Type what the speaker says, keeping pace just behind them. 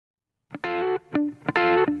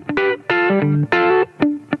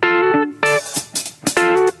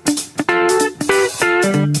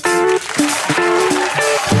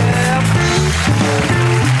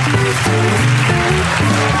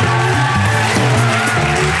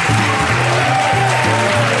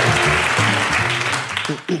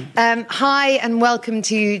Hi and welcome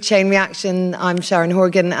to Chain Reaction. I'm Sharon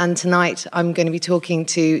Horgan and tonight I'm going to be talking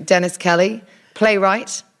to Dennis Kelly,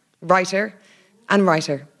 playwright, writer and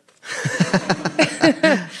writer.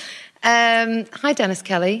 Hi Dennis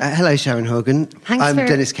Kelly. Hello Sharon Horgan. I'm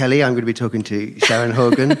Dennis Kelly. I'm going to be talking to Sharon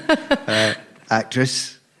Horgan,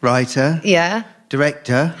 actress, writer,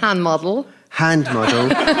 director, hand model, and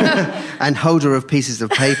holder of pieces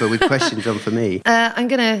of paper with questions on for me. I'm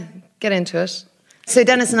going to get into it. So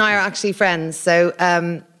Dennis and I are actually friends. So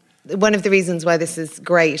one of the reasons why this is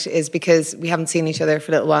great is because we haven't seen each other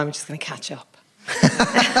for a little while. I'm just going to catch up.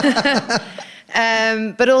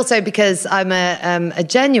 But also because I'm a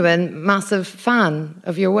genuine, massive fan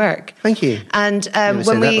of your work. Thank you. And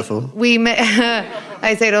when we met,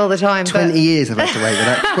 I say it all the time. 20 years I've had to wait for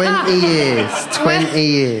that. 20 years. 20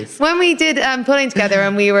 years. When we did Pulling Together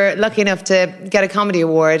and we were lucky enough to get a comedy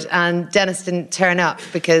award and Dennis didn't turn up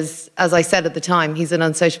because, as I said at the time, he's an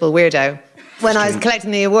unsociable weirdo. When I was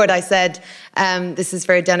collecting the award, I said, this is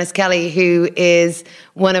for Dennis Kelly, who is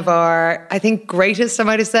one of our, I think, greatest, I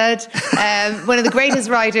might have said, one of the greatest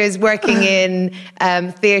writers working in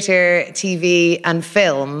theatre, TV and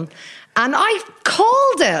film. And I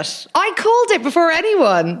called it. I called it before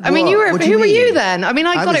anyone. I mean, who were you then? I mean,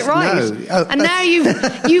 I got it right. No. And now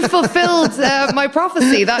you've fulfilled my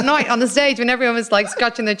prophecy that night on the stage when everyone was like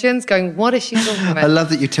scratching their chins going, what is she talking about? I love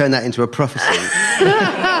that you turned that into a prophecy.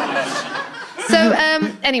 So,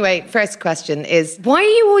 anyway, first question is, why are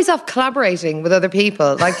you always off collaborating with other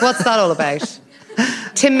people? Like, what's that all about?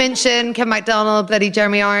 Tim Minchin, Kevin MacDonald, bloody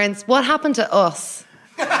Jeremy Irons. What happened to us?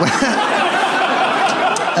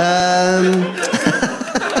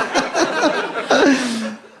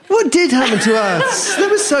 What did happen to us?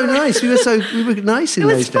 That was so nice. We were nice in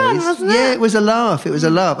those days. It was fun, wasn't it? Yeah, it was a laugh. It was a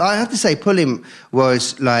laugh. I have to say, Pulling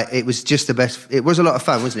was like, it was just the best. It was a lot of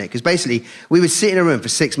fun, wasn't it? Because basically, we would sit in a room for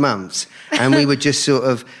 6 months and we would just sort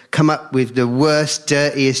of come up with the worst,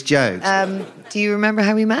 dirtiest jokes. Do you remember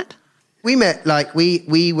how we met? We met, like, we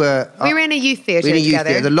were... We were in a youth theatre together. Youth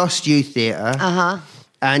theatre, the Lost Youth Theatre. Uh-huh.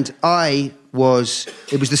 And it was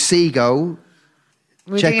the Seagull.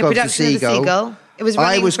 We were doing a production of the Seagull. It was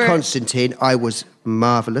I was Constantine. I was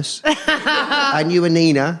marvellous. And you were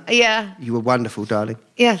Nina. Yeah. You were wonderful, darling.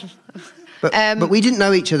 Yeah. But we didn't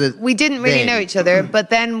know each other. We didn't really know each other,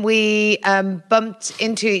 but then we bumped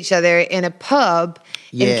into each other in a pub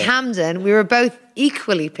in Camden. We were both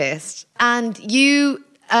equally pissed. And you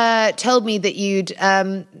told me that you'd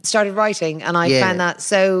started writing, and I found that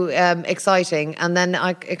so exciting, and then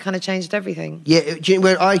it kind of changed everything. Yeah,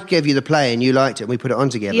 when I gave you the play and you liked it and we put it on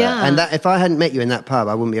together, and that, if I hadn't met you in that pub,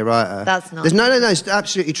 I wouldn't be a writer. That's not... No, it's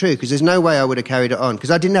absolutely true, because there's no way I would have carried it on,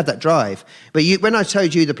 because I didn't have that drive. But when I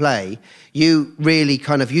told you the play, you really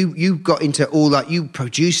kind of, you got into all that, you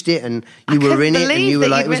produced it and you were in it and you were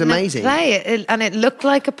like, it was amazing. And it looked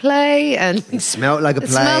like a play and... It smelled like a play.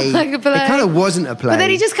 It smelled like a play. It kind of wasn't a play. But then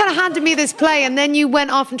he just kind of handed me this play and then you went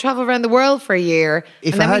off and travelled around the world for a year.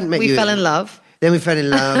 If and I then hadn't met you... we fell in love. Then we fell in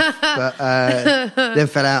love, but then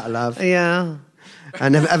fell out of love. Yeah.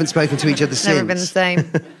 And haven't spoken to each other since. Never been the same.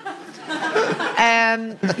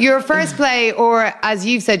 Your first play, or as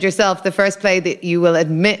you've said yourself, the first play that you will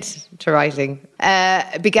admit to writing,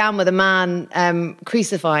 began with a man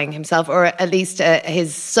crucifying himself, or at least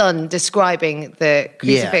his son describing the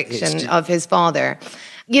crucifixion of his father.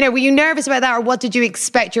 You know, were you nervous about that, or what did you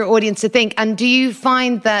expect your audience to think? And do you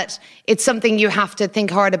find that it's something you have to think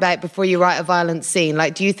hard about before you write a violent scene?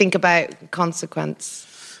 Like, do you think about consequence?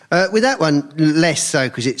 With that one, less so,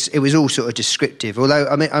 because it was all sort of descriptive. Although,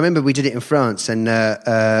 I remember we did it in France, and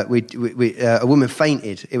a woman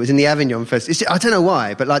fainted. It was in the Avignon Festival. I don't know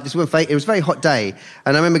why, but like this woman fainted. It was a very hot day,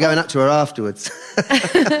 and I remember going up to her afterwards,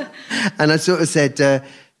 and I sort of said,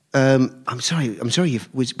 "I'm sorry.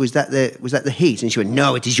 Was that the heat?" And she went,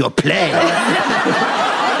 "No, it is your play."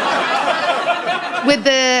 With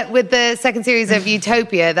the second series of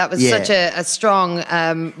Utopia, that was such a strong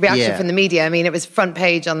reaction from the media. I mean, it was front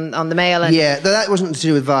page on the Mail. And that wasn't to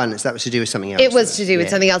do with violence. That was to do with something else. It was to do with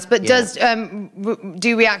something else. But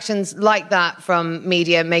do reactions like that from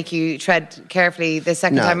media make you tread carefully the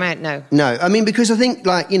second time out? No. I mean, because I think,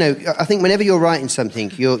 I think whenever you're writing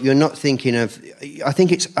something, you're not thinking of.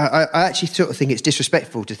 I actually sort of think it's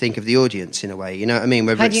disrespectful to think of the audience in a way. You know what I mean?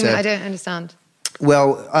 How do you mean? I don't understand.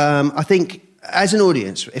 Well, I think. as an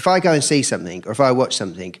audience, if I go and see something or if I watch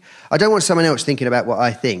something, I don't want someone else thinking about what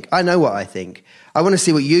I think. I know what I think. I want to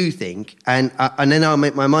see what you think, and then I'll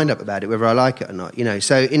make my mind up about it, whether I like it or not.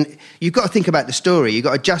 So you've got to think about the story. You've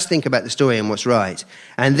got to just think about the story and what's right.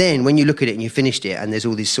 And then when you look at it and you finished it, and there's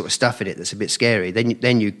all this sort of stuff in it that's a bit scary,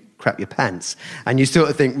 then you crap your pants, and you sort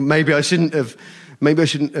of think maybe I shouldn't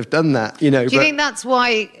have done that. Do you think that's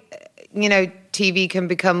why TV can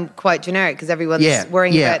become quite generic because everyone's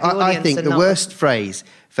worrying about the audience? I think the worst phrase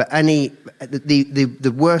for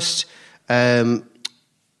the worst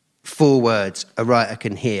 4 words a writer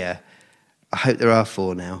can hear. I hope there are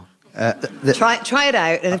 4 now. Try it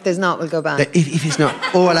out, and if there's not, we'll go back. If it's not,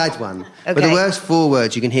 or I'll add one. Okay. But the worst 4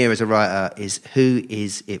 words you can hear as a writer is "Who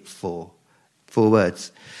is it for?" 4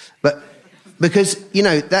 words, but. Because,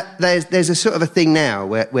 that there's a sort of a thing now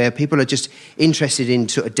where people are just interested in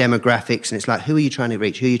sort of demographics, and it's like, who are you trying to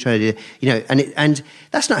reach? Who are you trying to do? And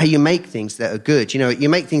that's not how you make things that are good. You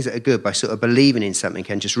make things that are good by sort of believing in something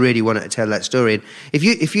and just really wanting to tell that story. And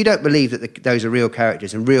if you don't believe that those are real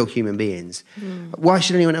characters and real human beings, why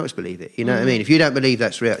should anyone else believe it? You know what I mean? If you don't believe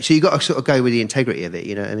that's real, so you've got to sort of go with the integrity of it.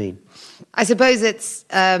 You know what I mean? I suppose it's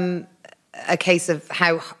a case of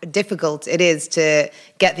how difficult it is to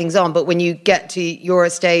get things on, but when you get to your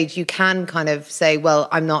stage, you can kind of say, well,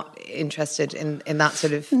 I'm not interested in that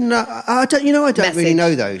sort of No, I don't message. Really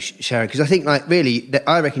know though, Sharon, because I think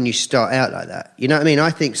I reckon you start out like that. You know what I mean?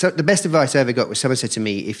 I think the best advice I ever got was someone said to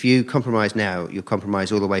me, if you compromise now, you'll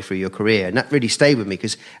compromise all the way through your career. And that really stayed with me,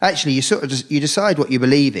 because actually you sort of you decide what you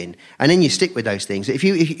believe in, and then you stick with those things. If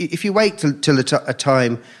you wait till a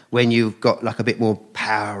time when you've got like a bit more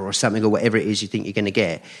power or something, or whatever it is you think you're going to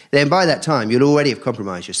get, then by that time you'll already have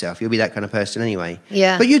compromised yourself. You'll be that kind of person anyway.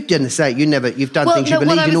 Yeah. But you've done the same. You've done things you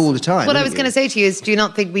believed in all the time. What I was going to say to you is, do you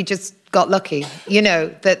not think we just got lucky?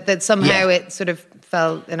 That somehow it sort of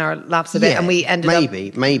fell in our laps a bit, and we ended up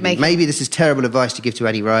maybe this is terrible advice to give to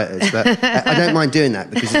any writers, but I don't mind doing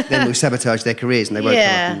that, because then we'll sabotage their careers and they won't come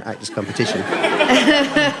up and act as competition,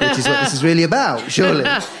 which is what this is really about, surely.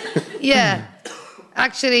 Yeah.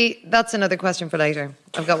 Actually, that's another question for later.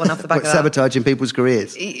 I've got one off the back of that. Sabotaging people's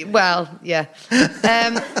careers. Well, yeah.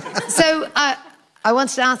 So I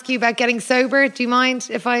wanted to ask you about getting sober. Do you mind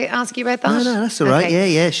if I ask you about that? No, that's all right.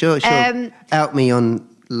 Okay. Yeah, sure. Out me on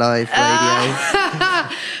live radio.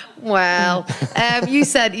 Well, you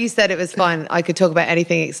said it was fine. I could talk about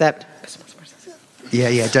anything except...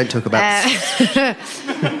 Yeah, don't talk about...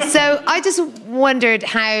 So I just wondered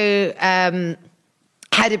how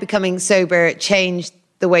did becoming sober change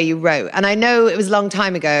the way you wrote? And I know it was a long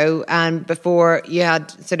time ago and before you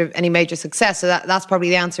had sort of any major success, so that's probably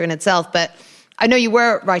the answer in itself. But I know you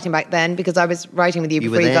were writing back then, because I was writing with you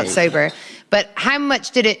before you got sober. But how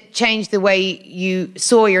much did it change the way you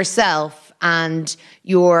saw yourself and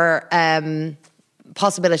your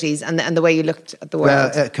possibilities and the way you looked at the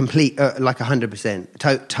world? Well, like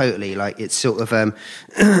 100%, totally. Like, it's sort of. I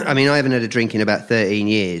mean, I haven't had a drink in about 13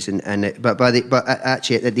 years, but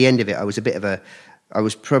actually at the end of it, I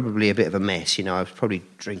was probably a bit of a mess. I was probably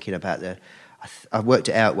drinking about I worked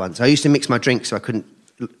it out once. I used to mix my drinks so I couldn't.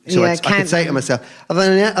 So I could say to myself, I've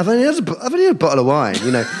only had a bottle of wine,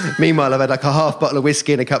 Meanwhile, I've had like a half bottle of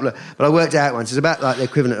whiskey and but I worked it out once. It's about like the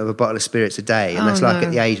equivalent of a bottle of spirits a day, and that's like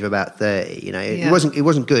at the age of about 30. It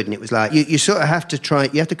wasn't good, and it was like you sort of have to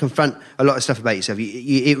try. You have to confront a lot of stuff about yourself.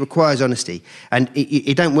 It requires honesty, and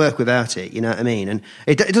it don't work without it. You know what I mean? And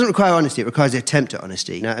it doesn't require honesty. It requires the attempt at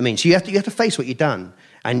honesty. You know what I mean? So you have to face what you've done,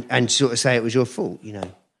 and sort of say it was your fault.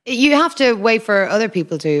 You have to wait for other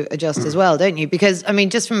people to adjust as well, don't you? Because, I mean,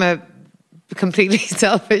 just from a completely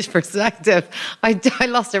selfish perspective, I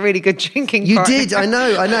lost a really good drinking partner. You did, I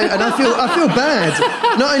know, and I feel bad.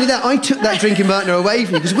 Not only that, I took that drinking partner away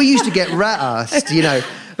from you, because we used to get rat-assed,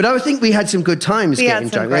 But I think we had some good times getting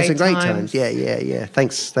drunk. We had some great times. Yeah.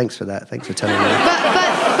 Thanks for that. Thanks for telling me.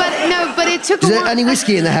 But it took. Is there any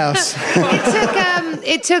whiskey in the house?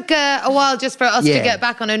 It took a while just for us to get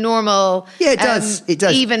back on a normal. Yeah, it does. It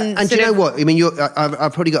does. Even. And do you know what? I mean,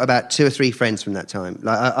 I've probably got about 2 or 3 friends from that time.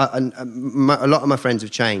 Like, a lot of my friends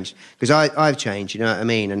have changed, because I've changed. You know what I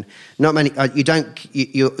mean? And not many.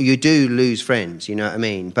 You do lose friends. You know what I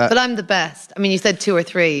mean? But I'm the best. I mean, you said 2 or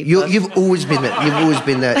 3. You've always been there. You've always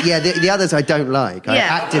been there. Yeah, the others I don't like. I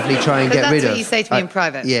actively try and get rid of. That's what you say to me in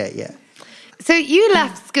private. Yeah. So you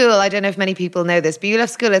left school, I don't know if many people know this, but you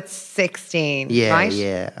left school at 16, right?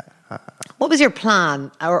 Yeah. What was your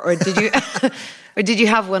plan? Or did you or did you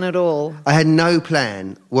have one at all? I had no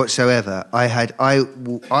plan whatsoever. I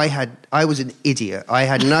was an idiot. I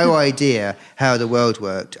had no idea how the world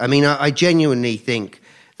worked. I mean, I genuinely think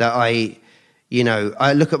that you know,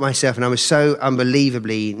 I look at myself and I was so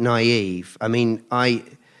unbelievably naive. I mean, I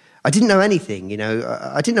didn't know anything, you know.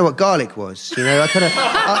 I didn't know what garlic was, you know.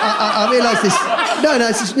 I realised this. No,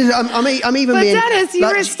 it's just, I'm even but being... But Dennis, you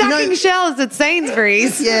were stacking shelves at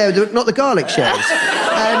Sainsbury's. Yeah, not the garlic shells.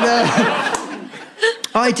 And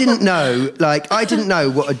I didn't know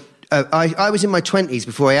what I was in my 20s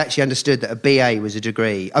before I actually understood that a BA was a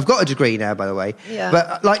degree. I've got a degree now, by the way. Yeah.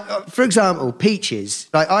 But, like, for example, peaches.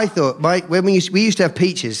 Like, I thought, when we used to have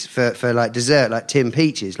peaches for like, dessert, like tin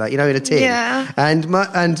peaches, like, you know, in a tin. Yeah. And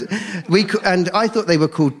I thought they were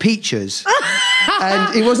called peaches.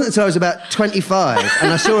 And it wasn't until I was about 25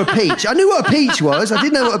 and I saw a peach. I knew what a peach was. I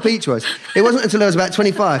didn't know what a peach was. It wasn't until I was about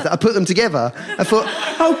 25 that I put them together. I thought,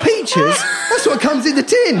 oh, peaches? That's what comes in the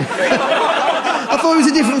tin. I thought it was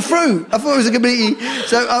a different fruit. I thought it was a completely...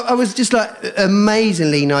 So I was just, like,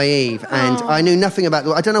 amazingly naive, and I knew nothing about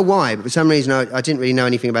the... I don't know why, but for some reason I didn't really know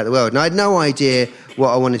anything about the world, and I had no idea what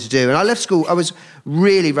I wanted to do. And I left school... I was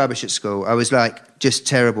really rubbish at school. I was, like, just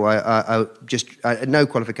terrible. I had no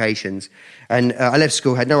qualifications, and I left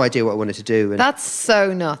school, had no idea what I wanted to do. And that's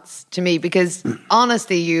so nuts to me, because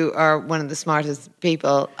honestly, you are one of the smartest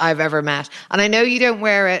people I've ever met. And I know you don't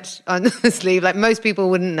wear it on the sleeve, like most people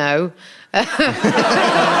wouldn't know. I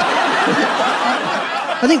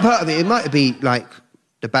think part of it might be like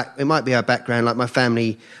it might be our background. Like my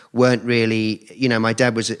family weren't really, you know, my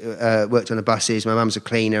dad was worked on the buses, my mum's a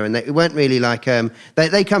cleaner, and they weren't really like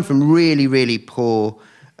they come from really, really poor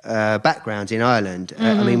backgrounds in Ireland.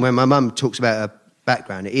 I mean, when my mum talks about her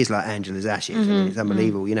background, it is like Angela's ashes. I mean, it's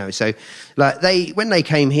unbelievable, you know. So, like when they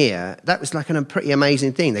came here, that was like a pretty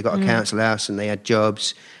amazing thing. They got a council house and they had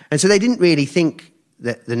jobs, and so they didn't really think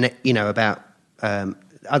that about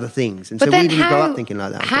other things, and but so we didn't grow up thinking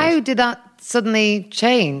like that. How did that suddenly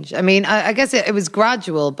change? I mean, I guess it was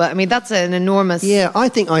gradual, but I mean that's an enormous. Yeah, I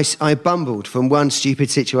think I bumbled from one stupid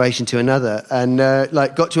situation to another, and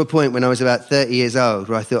like got to a point when I was about 30 years old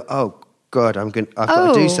where I thought, oh God, I've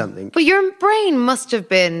got to do something. But your brain must have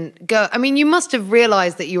been I mean, you must have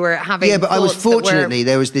realised that you were having. Yeah, but I was fortunately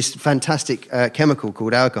there was this fantastic chemical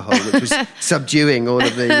called alcohol, which was subduing all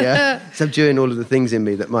of the things in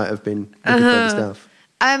me that might have been looking for other stuff.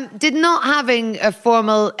 Did not having a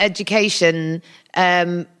formal education,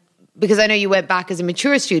 because I know you went back as a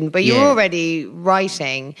mature student, but you were already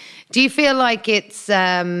writing. Do you feel like it's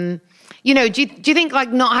you know, do you think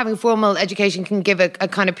like not having formal education can give a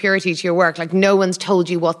kind of purity to your work? Like no one's told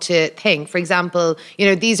you what to think. For example, you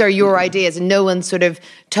know, these are your ideas and no one sort of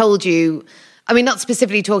told you, I mean, not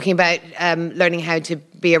specifically talking about learning how to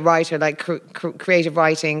be a writer, like creative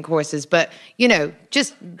writing courses, but, you know,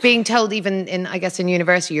 just being told even in, I guess, in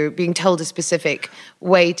university, you're being told a specific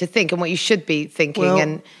way to think and what you should be thinking. Well,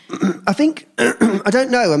 and I think, I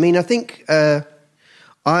don't know. I mean, I think...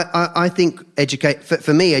 I think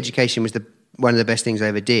for me, education was one of the best things I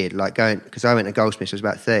ever did. Like because I went to Goldsmiths, I was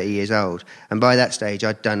about 30 years old, and by that stage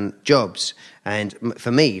I'd done jobs, and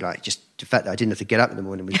for me, like just the fact that I didn't have to get up in the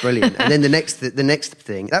morning was brilliant. And then the next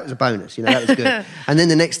thing, that was a bonus, you know, that was good. And then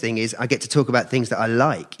the next thing is I get to talk about things that I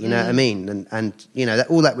like, you know what I mean? And you know,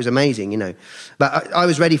 all that was amazing, you know. But I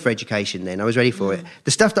was ready for education then. I was ready for it.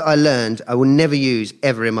 The stuff that I learned, I will never use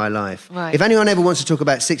ever in my life. Right. If anyone ever wants to talk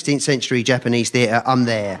about 16th century Japanese theatre, I'm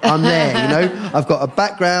there, you know. I've got a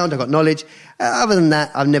background, I've got knowledge. Other than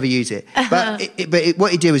that, I've never used it. But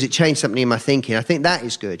what it did was it changed something in my thinking. I think that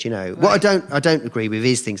is good, you know. Right. What I don't agree with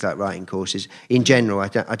is things like writing courses. In general, I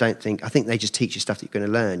think they just teach you stuff that you're going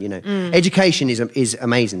to learn, you know. Education is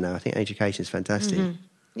amazing, though. I think education is fantastic.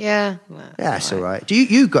 Yeah. Well, that's all right.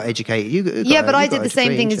 You got educated. But I did the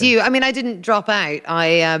same thing as you. I mean, I didn't drop out.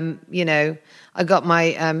 I, you know, I got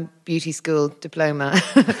my beauty school diploma.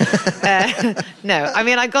 No, I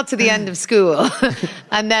mean, I got to the end of school,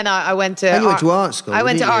 and then I went to. And you went to art school. I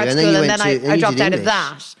went to art school, and then I dropped out of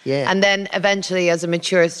that. Yeah. And then eventually, as a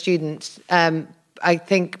mature student, I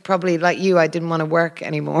think probably like you, I didn't want to work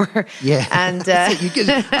anymore. Yeah. And I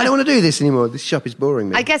don't want to do this anymore. This shop is boring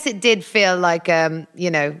me. I guess it did feel like you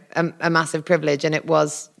know, a massive privilege, and it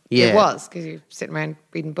was. Yeah. It was, because you're sitting around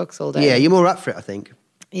reading books all day. Yeah, you're more up for it, I think.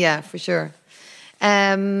 Yeah, for sure.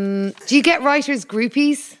 Do you get writers'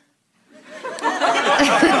 groupies?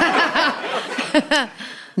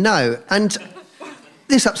 No, and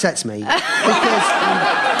this upsets me because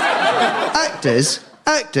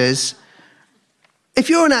actors. If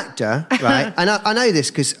you're an actor, right, and I know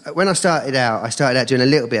this because when I started out doing a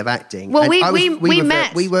little bit of acting. Well, we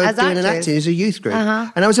met. We were as doing actors. an acting as a youth group,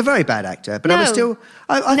 and I was a very bad actor, but I was still.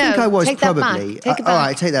 I think I was probably. Take it back. All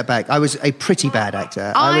right, take that back. I was a pretty bad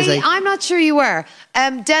actor. I'm not sure you were.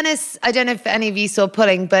 Dennis, I don't know if any of you saw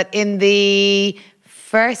Pulling, but in the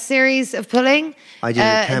first series of Pulling. I did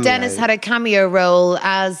a cameo. Dennis had a cameo role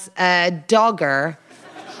as a dogger.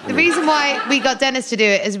 The reason why we got Dennis to do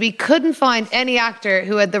it is we couldn't find any actor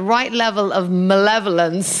who had the right level of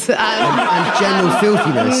malevolence and general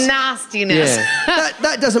filthiness. Nastiness. Yeah.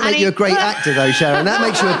 That doesn't make you a great actor, though, Sharon. That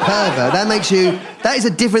makes you a pervert. That is a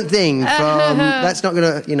different thing from... That's not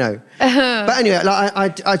going to, you know... But anyway,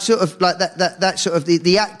 like, I sort of... Like, that sort of...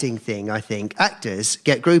 The acting thing, I think. Actors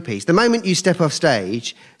get groupies. The moment you step off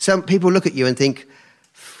stage, some people look at you and think...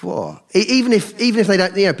 What? Even if they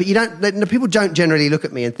don't, you know, but you don't. People don't generally look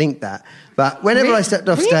at me and think that. But whenever I stepped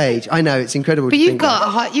off stage, I know it's incredible. But you've got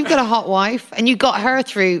a hot wife, and you got her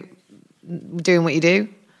through doing what you do.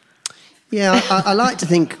 Yeah, I like to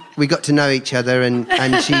think we got to know each other, and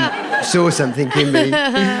she saw something in me.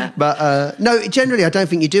 But no, generally, I don't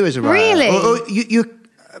think you do as a writer. Really? Or you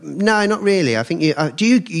no, not really. I think you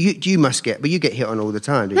you must get, but you get hit on all the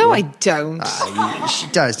time, don't you? No, I don't. She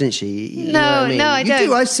does, doesn't she? You no, know what I mean? No, I don't. You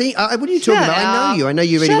do. I see. What are you talking about? I know you. I know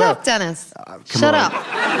you really well. Shut up, Dennis. Shut up.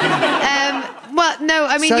 Well, no,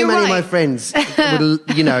 I mean, so you're right. many of my friends,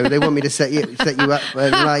 you know, they want me to set you up,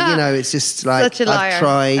 and like, you know, it's just like such a liar. I've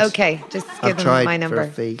tried. Okay, just give them my number. For a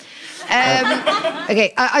fee.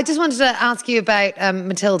 Okay, I just wanted to ask you about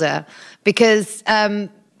Matilda, because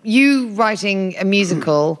you writing a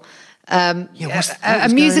musical, a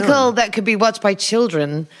musical that could be watched by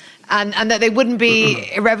children. And that they wouldn't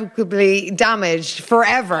be irrevocably damaged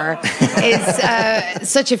forever is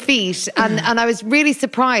such a feat. And I was really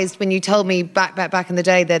surprised when you told me back in the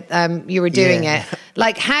day that you were doing it.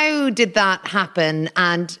 Like, how did that happen?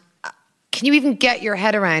 And can you even get your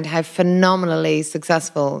head around how phenomenally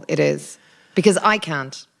successful it is? Because I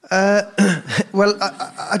can't. Well,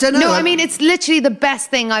 I don't know. No, I mean, it's literally the best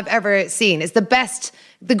thing I've ever seen. It's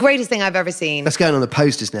the greatest thing I've ever seen. That's going on the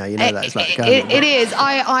posters now, you know. That's like it is.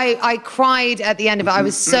 I cried at the end of it. I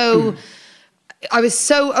was so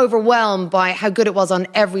overwhelmed by how good it was on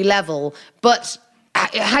every level. But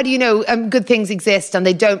how do you know good things exist and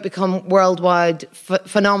they don't become worldwide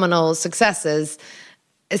phenomenal successes,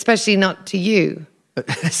 especially not to you?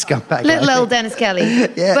 Scumbag. Little old Dennis Kelly.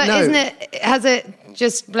 Yeah, but no. Has it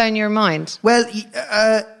just blown your mind? Well,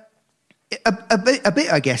 a bit,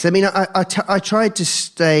 I guess. I mean, I tried to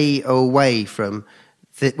stay away from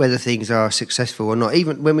whether things are successful or not.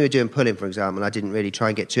 Even when we were doing Pulling, for example, I didn't really try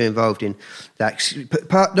and get too involved in that.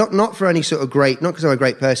 Not for any sort of great, not because I'm a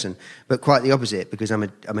great person, but quite the opposite, because I'm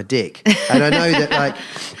a dick. And I know that,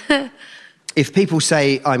 like, if people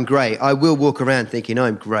say I'm great, I will walk around thinking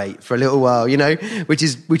I'm great for a little while, you know, which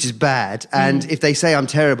is bad. And if they say I'm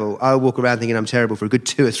terrible, I'll walk around thinking I'm terrible for a good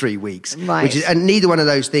 2 or 3 weeks. Right. And neither one of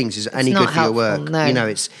those things is any good for your work. No. You know,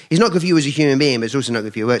 it's not good for you as a human being, but it's also not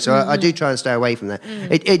good for your work. So I do try and stay away from that.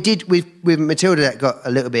 It did with Matilda, that got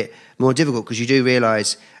a little bit more difficult, because you do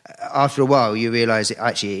realise after a while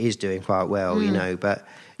it is doing quite well, you know, but.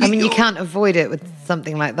 I mean, you can't avoid it with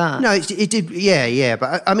something like that. No, it did, yeah.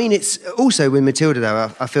 But I mean, it's also with Matilda,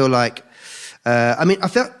 though, I feel like, I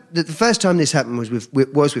felt that the first time this happened was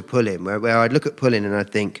with Pulling, where I'd look at Pulling and I'd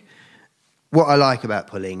think, what I like about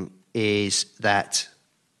Pulling is that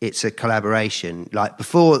it's a collaboration. Like,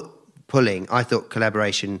 before Pulling, I thought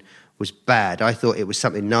collaboration was bad. I thought it was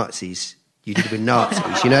something Nazis you did with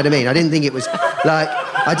Nazis, you know what I mean? I didn't think it was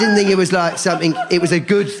like something, it was a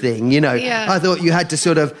good thing, you know? Yeah. I thought you had to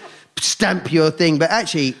sort of stamp your thing, but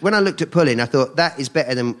actually, when I looked at Pulling, I thought that is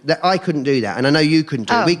better than, that I couldn't do that, and I know you couldn't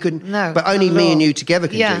do it. We couldn't, no, but only me and you together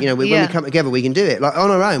can do it. You know, when we come together, we can do it. Like, on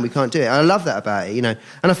our own, we can't do it. And I love that about it, you know?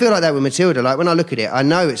 And I feel like that with Matilda. Like, when I look at it, I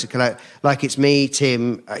know it's like it's me,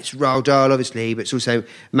 Tim, it's Roald Dahl, obviously, but it's also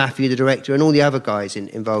Matthew, the director, and all the other guys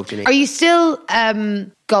involved in it. Are you still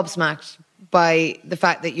gobsmacked by the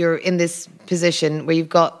fact that you're in this position where you've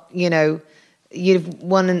got, you know, you've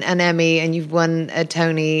won an Emmy and you've won a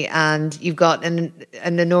Tony and you've got an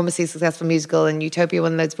enormously successful musical, and Utopia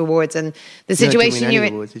won loads of awards, and the situation you're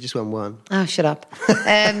in... Awards. They just won one. Oh, shut up.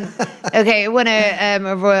 Okay, it won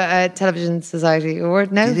a Television Society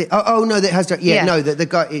Award, no? Did it? Oh, no, that has... Yeah, no, the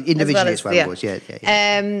guy individually has won awards, yeah.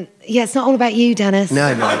 It's not all about you, Dennis.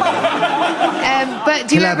 No. But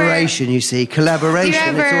do collaboration, you see.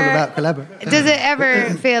 Collaboration, it's all about collaboration. Does it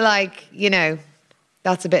ever feel like, you know,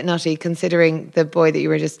 that's a bit nutty, considering the boy that you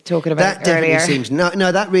were just talking about earlier? That earlier? Seems no,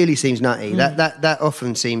 that really seems nutty. That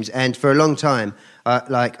often seems, and for a long time,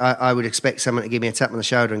 I would expect someone to give me a tap on the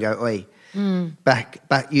shoulder and go, "Oi, back,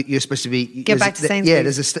 you're supposed to be... Get back to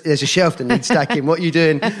Sainsbury's." Yeah, there's a shelf that needs stacking. What are you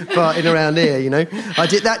doing farting around here, you know?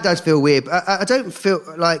 That does feel weird. I don't feel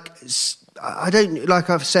like... like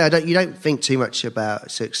I've said, you don't think too much about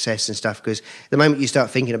success and stuff, because the moment you start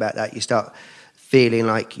thinking about that, you start feeling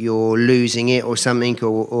like you're losing it or something,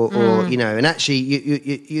 or you know. And actually,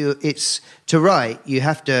 you it's to write. You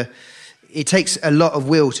have to. It takes a lot of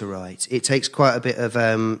will to write. It takes quite a bit of,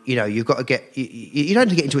 you know, you've got to get, you don't have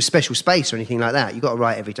to get into a special space or anything like that. You've got to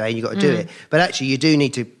write every day and you've got to do it. But actually, you do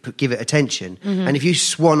need to give it attention. And if you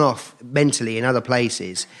swan off mentally in other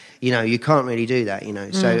places, you know, you can't really do that, you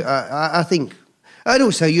know. So I think, and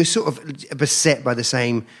also you're sort of beset by the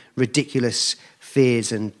same ridiculous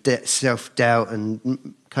fears and self-doubt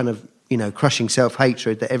and kind of, you know, crushing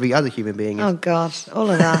self-hatred that every other human being is. Oh, God, all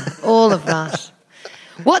of that, all of that.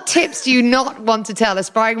 What tips do you not want to tell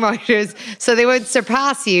aspiring writers so they won't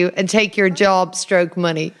surpass you and take your job /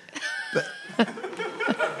 money?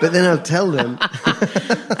 But then I'll tell them.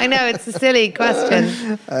 I know, it's a silly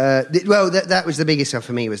question. Well, that was the biggest stuff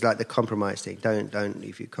for me, was like the compromise thing. Don't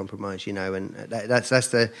if you compromise, you know, and that's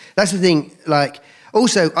the thing. Like,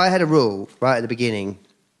 also, I had a rule right at the beginning,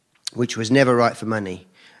 which was never write for money.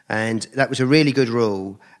 And that was a really good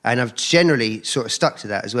rule, and I've generally sort of stuck to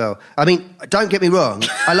that as well. I mean, don't get me wrong,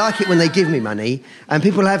 I like it when they give me money, and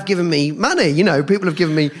people have given me money, you know, people have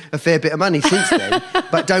given me a fair bit of money since then,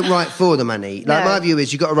 but don't write for the money. Like, my view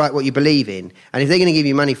is you've got to write what you believe in, and if they're going to give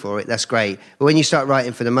you money for it, that's great. But when you start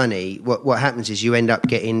writing for the money, what happens is you end up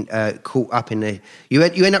getting caught up in the... You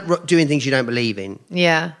end up doing things you don't believe in.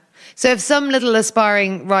 Yeah. So if some little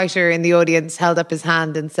aspiring writer in the audience held up his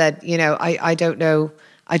hand and said, you know, I don't know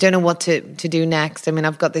what to do next. I mean,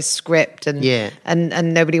 I've got this script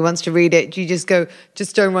and nobody wants to read it. You just go,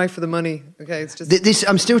 just don't write for the money. Okay, it's just this.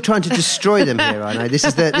 I'm still trying to destroy them here. I know this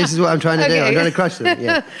is what I'm trying to do. I'm trying to crush them.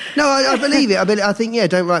 Yeah. No, I believe it. I think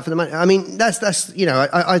don't write for the money. I mean, that's you know,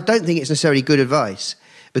 I don't think it's necessarily good advice,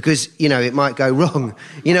 because, you know, it might go wrong.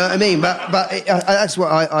 You know what I mean? But that's what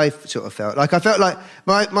I sort of felt like. I felt like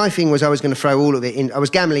my thing was I was going to throw all of it in. I was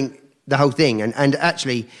gambling the whole thing, and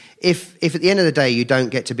actually, if at the end of the day you don't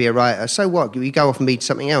get to be a writer, so what? You go off and be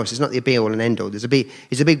something else. It's not the be-all and end-all. It's a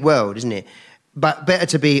big world, isn't it? But better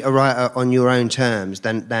to be a writer on your own terms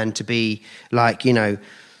than to be like, you know,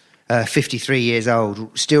 53 years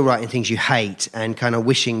old, still writing things you hate and kind of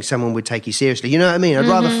wishing someone would take you seriously. You know what I mean? I'd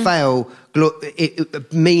rather fail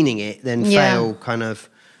meaning it than fail kind of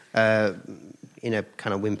in a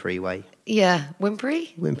kind of whimpery way. Yeah,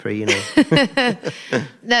 whimpery, you know.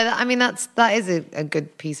 No, I mean that is a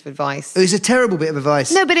good piece of advice. It was a terrible bit of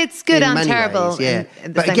advice. No, but it's good and terrible. Ways, yeah.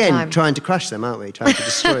 But again, trying to crush them, aren't we? Trying to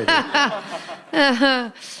destroy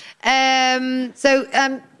them.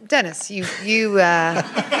 So, Dennis, you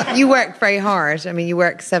work very hard. I mean, you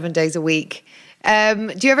work 7 days a week.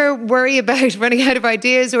 Do you ever worry about running out of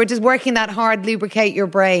ideas, or does working that hard lubricate your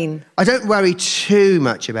brain? I don't worry too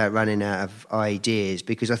much about running out of ideas,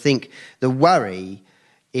 because I think the worry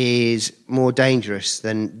is more dangerous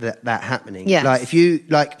than that happening. Yes. Like if you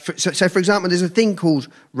so for example, there's a thing called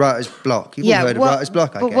writer's block. You've all heard of writer's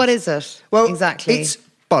block, I guess. But what is it? Well, exactly, it's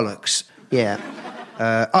bollocks. Yeah.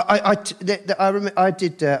 I'm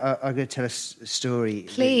going to tell a story.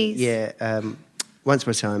 Please. Yeah. Once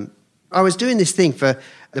upon a time, I was doing this thing for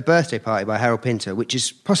the birthday party by Harold Pinter, which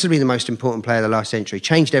is possibly the most important play of the last century.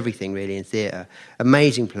 Changed everything, really, in theatre.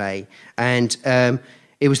 Amazing play. And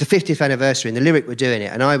it was the 50th anniversary, and the Lyric were doing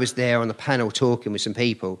it. And I was there on the panel talking with some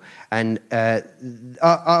people. And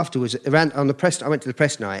afterwards, I went to the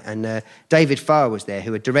press night, and David Farr was there,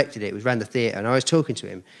 who had directed it, ran the theatre. And I was talking to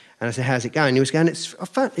him. And I said, how's it going? And he was going,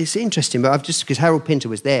 it's interesting, but because Harold Pinter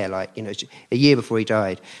was there, like, you know, a year before he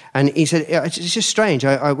died. And he said, it's just strange.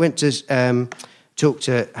 I went to talk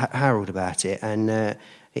to Harold about it, and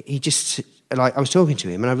he just, like, I was talking to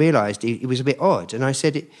him, and I realised he was a bit odd. And I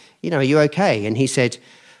said, you know, are you okay? And he said,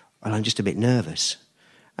 well, I'm just a bit nervous.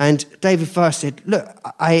 And David Farr said, look,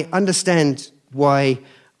 I understand why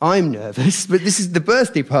I'm nervous, but this is the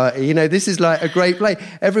birthday party, you know, this is like a great play.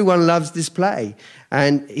 Everyone loves this play.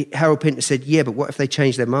 And Harold Pinter said, yeah, but what if they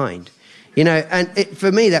change their mind? You know, and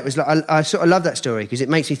for me, that was like, I sort of love that story, because it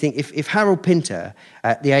makes me think, if Harold Pinter,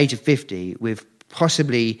 at the age of 50, with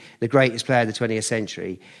possibly the greatest player of the 20th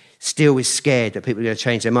century, still is scared that people are going to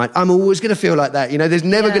change their mind, I'm always going to feel like that. You know, there's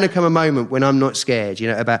never going to come a moment when I'm not scared, you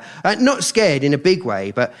know, about... not scared in a big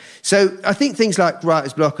way, but... So I think things like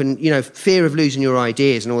writer's block and, you know, fear of losing your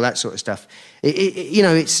ideas and all that sort of stuff, you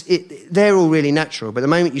know, they're all really natural, but the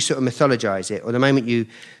moment you sort of mythologise it, or the moment you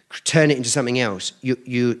turn it into something else,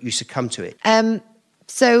 you succumb to it.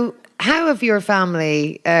 So how have your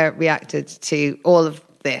family reacted to all of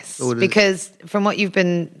this? Because from what you've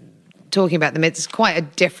been talking about them, it's quite a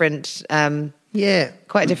different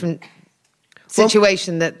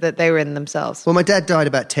situation that they were in themselves. Well, my dad died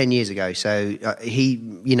about 10 years ago, so he,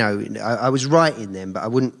 you know, I was writing them, but I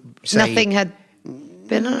wouldn't say...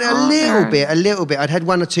 been a little bit. I'd had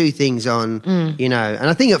one or two things on, you know, and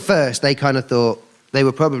I think at first they kind of thought, they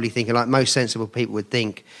were probably thinking, like most sensible people would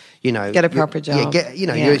think, you know, get a proper job.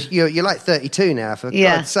 You're like 32 now, for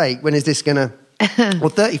God's sake. When is this gonna? Well,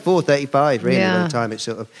 34, 35, really, by the time it's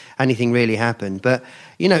sort of anything really happened. But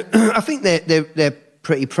you know, I think they're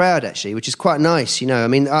pretty proud actually, which is quite nice. You know, I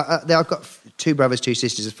mean, I've got 2 brothers, 2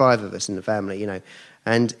 sisters, there's 5 of us in the family. You know,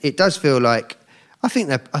 and it does feel like. I think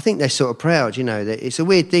they're sort of proud, you know. That it's a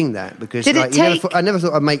weird thing because I never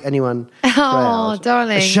thought I'd make anyone proud. Oh,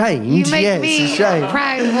 darling, ashamed. You make yes, me ashamed.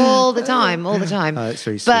 proud all the time. Oh, that's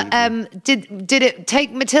very sweet. But did it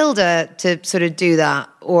take Matilda to sort of do that,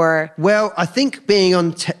 or? Well, I think being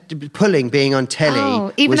on telly.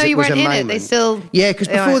 Even though you weren't in moment. it, they still. Yeah, because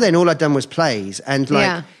before then all I'd done was plays, and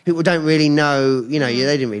people don't really know. You know, they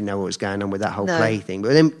didn't really know what was going on with that whole play thing.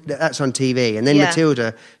 But then that's on TV, and then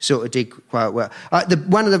Matilda sort of did quite well. That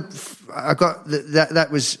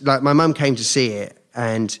was like my mum came to see it,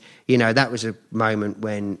 and you know that was a moment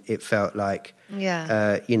when it felt like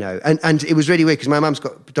you know, and it was really weird because my mum's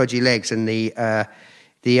got dodgy legs, and we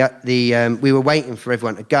were waiting for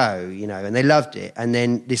everyone to go, you know, and they loved it, and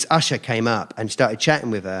then this usher came up and started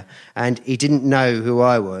chatting with her, and he didn't know who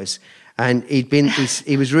I was, and he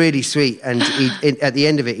was really sweet, and at the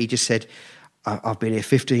end of it he just said, I've been here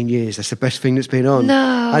 15 years. That's the best thing that's been on.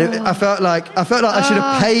 No, and I felt like I should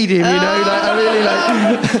have paid him. You know,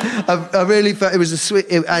 I really felt it was a sweet,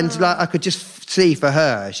 and like I could just see for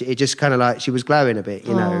her, it just kind of like she was glowing a bit.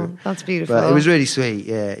 You know, that's beautiful. But it was really sweet.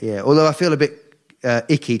 Yeah. Although I feel a bit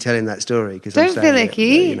icky telling that story because don't feel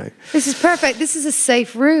icky. But, you know. This is perfect. This is a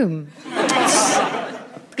safe room.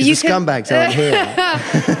 Because the scumbags aren't here.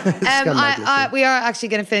 We are actually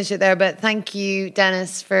going to finish it there, but thank you,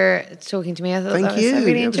 Dennis, for talking to me. I thought I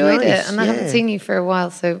really that enjoyed nice. it, and I haven't seen you for a while,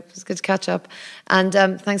 so it was good to catch up. And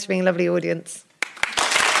thanks for being a lovely audience.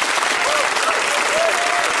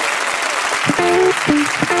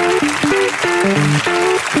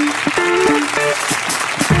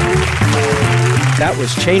 That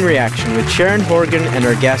was Chain Reaction with Sharon Horgan and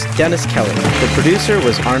our guest Dennis Kelly. The producer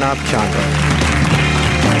was Arnab Chandra.